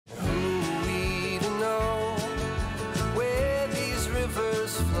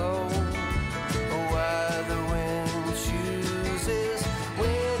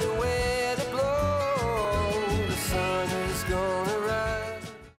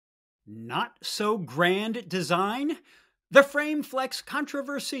Not so grand design? The frame flex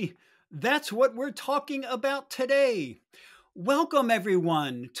controversy. That's what we're talking about today. Welcome,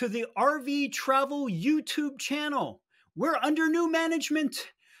 everyone, to the RV Travel YouTube channel. We're under new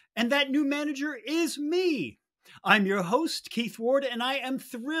management, and that new manager is me. I'm your host, Keith Ward, and I am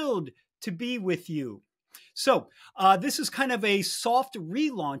thrilled to be with you. So, this is kind of a soft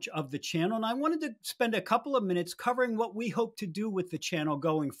relaunch of the channel, and I wanted to spend a couple of minutes covering what we hope to do with the channel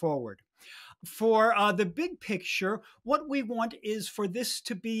going forward. For the big picture, what we want is for this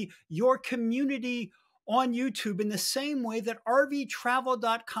to be your community on YouTube in the same way that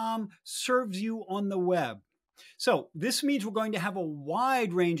rvtravel.com serves you on the web. So this means we're going to have a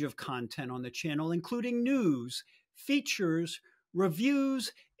wide range of content on the channel, including news, features,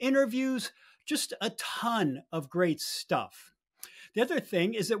 reviews, interviews, just a ton of great stuff. The other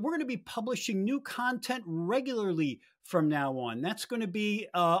thing is that we're going to be publishing new content regularly from now on. That's going to be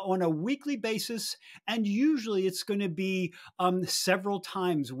on a weekly basis, and usually it's going to be several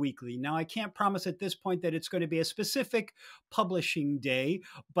times weekly. Now, I can't promise at this point that it's going to be a specific publishing day,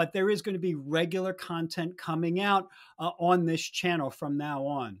 but there is going to be regular content coming out on this channel from now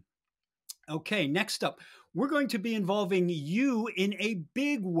on. Okay, next up, we're going to be involving you in a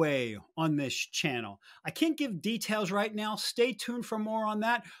big way on this channel. I can't give details right now. Stay tuned for more on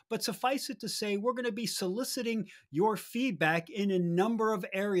that. But suffice it to say, we're going to be soliciting your feedback in a number of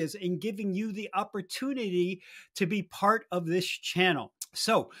areas and giving you the opportunity to be part of this channel.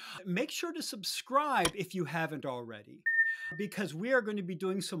 So make sure to subscribe if you haven't already, because we are going to be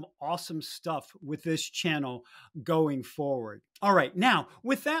doing some awesome stuff with this channel going forward. All right, now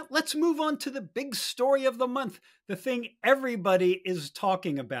with that, let's move on to the big story of the month, the thing everybody is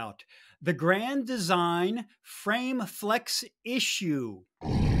talking about, the Grand Design Frame Flex issue.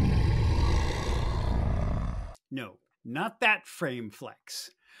 No, not that frame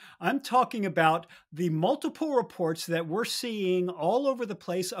flex. I'm talking about the multiple reports that we're seeing all over the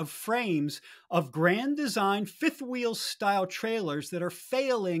place of frames of Grand Design fifth wheel style trailers that are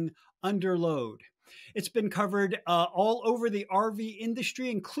failing under load. It's been covered all over the RV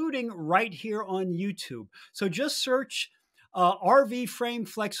industry, including right here on YouTube. So just search RV frame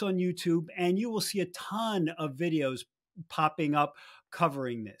flex on YouTube and you will see a ton of videos popping up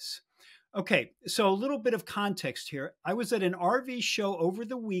covering this. Okay, so a little bit of context here. I was at an RV show over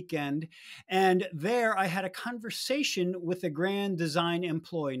the weekend, and there I had a conversation with a Grand Design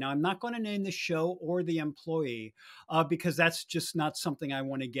employee. Now, I'm not going to name the show or the employee because that's just not something I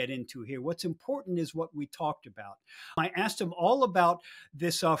want to get into here. What's important is what we talked about. I asked him all about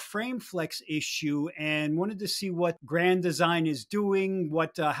this frame flex issue and wanted to see what Grand Design is doing,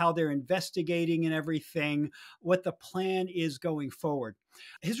 how they're investigating and everything, what the plan is going forward.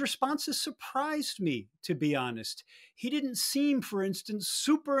 His responses surprised me, to be honest. He didn't seem, for instance,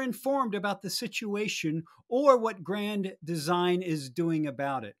 super informed about the situation or what Grand Design is doing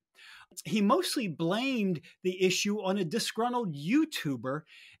about it. He mostly blamed the issue on a disgruntled YouTuber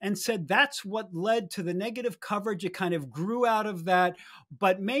and said that's what led to the negative coverage. It kind of grew out of that,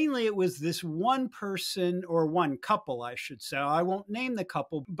 but mainly it was this one person, or one couple, I should say. I won't name the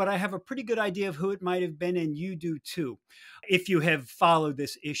couple, but I have a pretty good idea of who it might have been, and you do too, if you have followed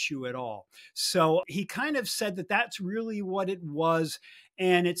this issue at all. So he kind of said that that's really what it was.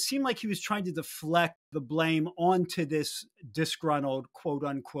 And it seemed like he was trying to deflect the blame onto this disgruntled, quote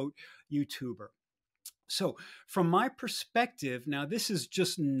unquote, YouTuber. So from my perspective, now this is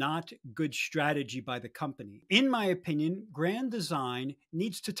just not good strategy by the company. In my opinion, Grand Design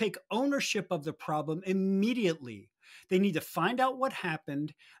needs to take ownership of the problem immediately. They need to find out what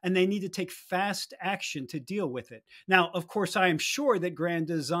happened, and they need to take fast action to deal with it. Now, of course, I am sure that Grand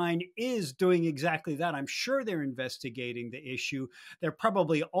Design is doing exactly that. I'm sure they're investigating the issue. They're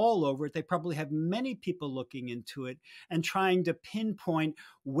probably all over it. They probably have many people looking into it and trying to pinpoint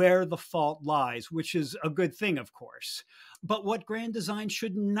where the fault lies, which is a good thing, of course. But what Grand Design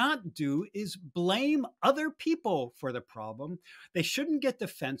should not do is blame other people for the problem. They shouldn't get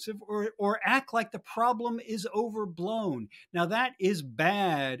defensive or act like the problem is overblown. Now, that is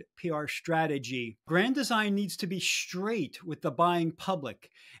bad PR strategy. Grand Design needs to be straight with the buying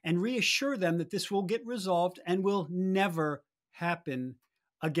public and reassure them that this will get resolved and will never happen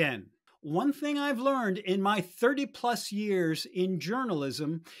again. One thing I've learned in my 30 plus years in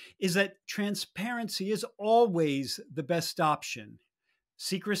journalism is that transparency is always the best option.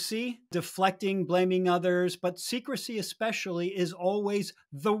 Secrecy, deflecting, blaming others, but secrecy especially is always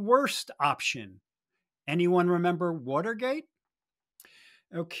the worst option. Anyone remember Watergate?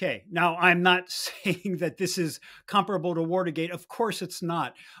 Okay. Now, I'm not saying that this is comparable to Watergate. Of course, it's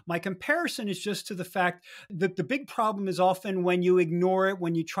not. My comparison is just to the fact that the big problem is often when you ignore it,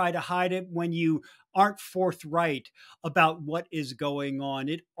 when you try to hide it, when you aren't forthright about what is going on.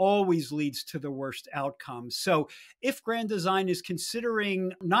 It always leads to the worst outcomes. So, if Grand Design is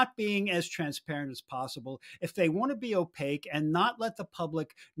considering not being as transparent as possible, if they want to be opaque and not let the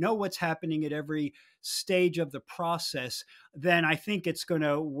public know what's happening at every stage of the process, then I think it's going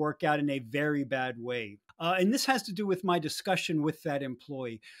to work out in a very bad way. And this has to do with my discussion with that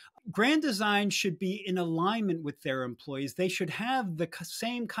employee. Grand Design should be in alignment with their employees. They should have the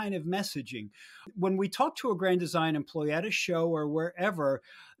same kind of messaging. When we talk to a Grand Design employee at a show or wherever,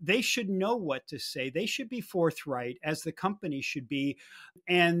 they should know what to say. They should be forthright, as the company should be.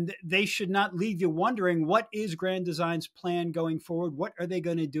 And they should not leave you wondering, what is Grand Design's plan going forward? What are they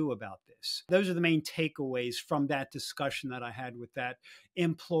going to do about this? Those are the main takeaways from that discussion that I had with that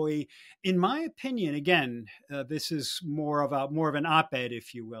employee. In my opinion, again, this is more of an op-ed,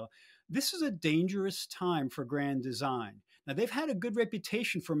 if you will. This is a dangerous time for Grand Design. Now, they've had a good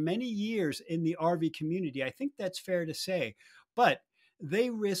reputation for many years in the RV community. I think that's fair to say. But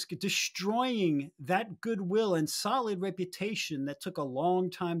they risk destroying that goodwill and solid reputation that took a long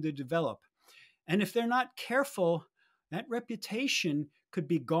time to develop. And if they're not careful, that reputation could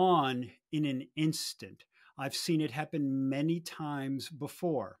be gone in an instant. I've seen it happen many times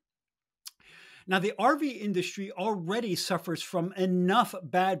before. Now, the RV industry already suffers from enough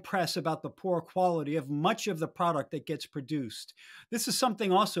bad press about the poor quality of much of the product that gets produced. This is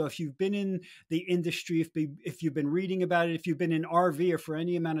something also, if you've been in the industry, if you've been reading about it, if you've been in RV or for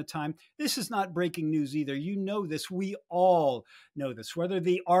any amount of time, this is not breaking news either. You know this. We all know this. Whether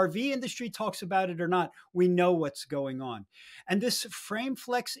the RV industry talks about it or not, we know what's going on. And this frame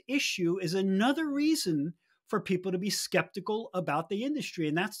flex issue is another reason for people to be skeptical about the industry.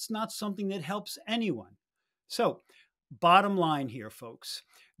 And that's not something that helps anyone. So, bottom line here, folks,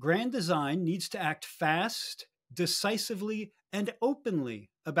 Grand Design needs to act fast, decisively, and openly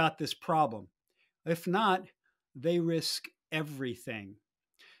about this problem. If not, they risk everything.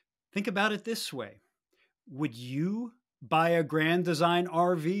 Think about it this way. Would you buy a Grand Design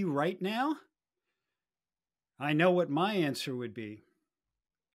RV right now? I know what my answer would be.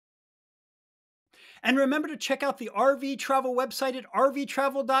 And remember to check out the RV Travel website at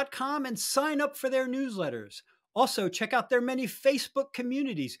rvtravel.com and sign up for their newsletters. Also, check out their many Facebook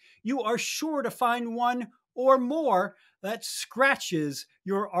communities. You are sure to find one or more that scratches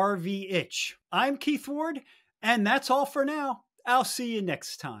your RV itch. I'm Keith Ward, and that's all for now. I'll see you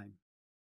next time.